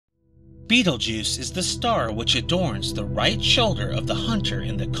Betelgeuse is the star which adorns the right shoulder of the hunter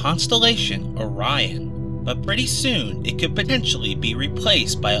in the constellation Orion. But pretty soon, it could potentially be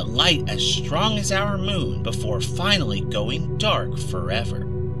replaced by a light as strong as our moon before finally going dark forever.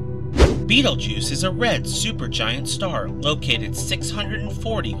 Betelgeuse is a red supergiant star located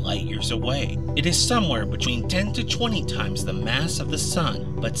 640 light-years away. It is somewhere between 10 to 20 times the mass of the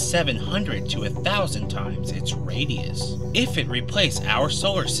Sun, but 700 to 1,000 times its radius. If it replaced our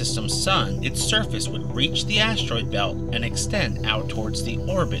solar system's Sun, its surface would reach the asteroid belt and extend out towards the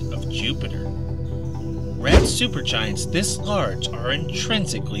orbit of Jupiter. Red supergiants this large are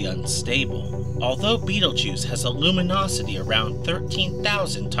intrinsically unstable. Although Betelgeuse has a luminosity around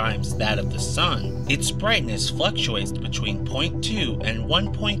 13,000 times that of the Sun, its brightness fluctuates between 0.2 and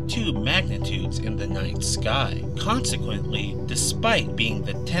 1.2 magnitudes in the night sky. Consequently, despite being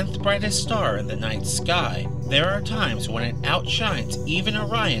the 10th brightest star in the night sky, there are times when it outshines even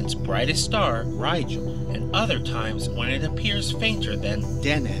Orion's brightest star, Rigel, and other times when it appears fainter than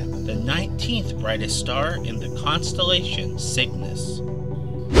Deneb, the 19th brightest star in the constellation Cygnus.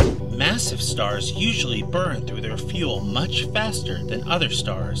 Massive stars usually burn through their fuel much faster than other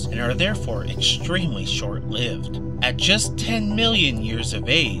stars and are therefore extremely short-lived. At just 10 million years of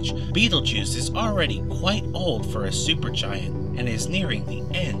age, Betelgeuse is already quite old for a supergiant and is nearing the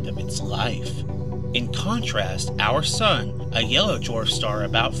end of its life. In contrast, our Sun, a yellow dwarf star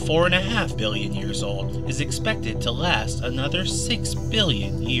about 4.5 billion years old, is expected to last another 6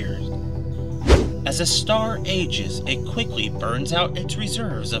 billion years. As a star ages, it quickly burns out its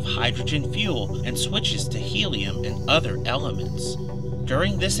reserves of hydrogen fuel and switches to helium and other elements.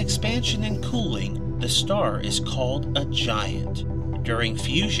 During this expansion and cooling, the star is called a giant. During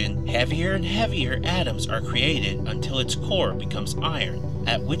fusion, heavier and heavier atoms are created until its core becomes iron,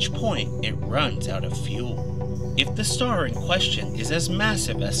 at which point it runs out of fuel. If the star in question is as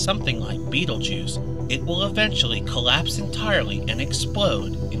massive as something like Betelgeuse, it will eventually collapse entirely and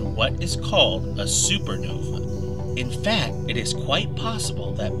explode in what is called a supernova. In fact, it is quite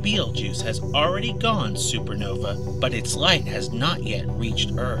possible that Betelgeuse has already gone supernova, but its light has not yet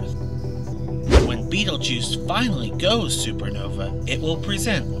reached Earth. When Betelgeuse finally goes supernova, it will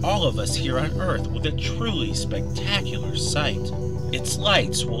present all of us here on Earth with a truly spectacular sight. Its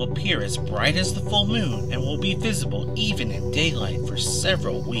lights will appear as bright as the full moon and will be visible even in daylight for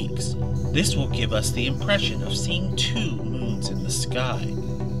several weeks. This will give us the impression of seeing two moons in the sky.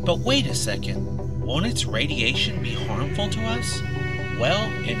 But wait a second, won't its radiation be harmful to us? Well,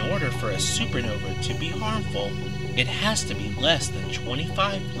 in order for a supernova to be harmful, it has to be less than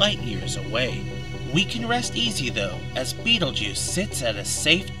 25 light-years away. We can rest easy though, as Betelgeuse sits at a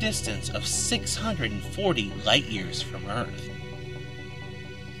safe distance of 640 light-years from Earth.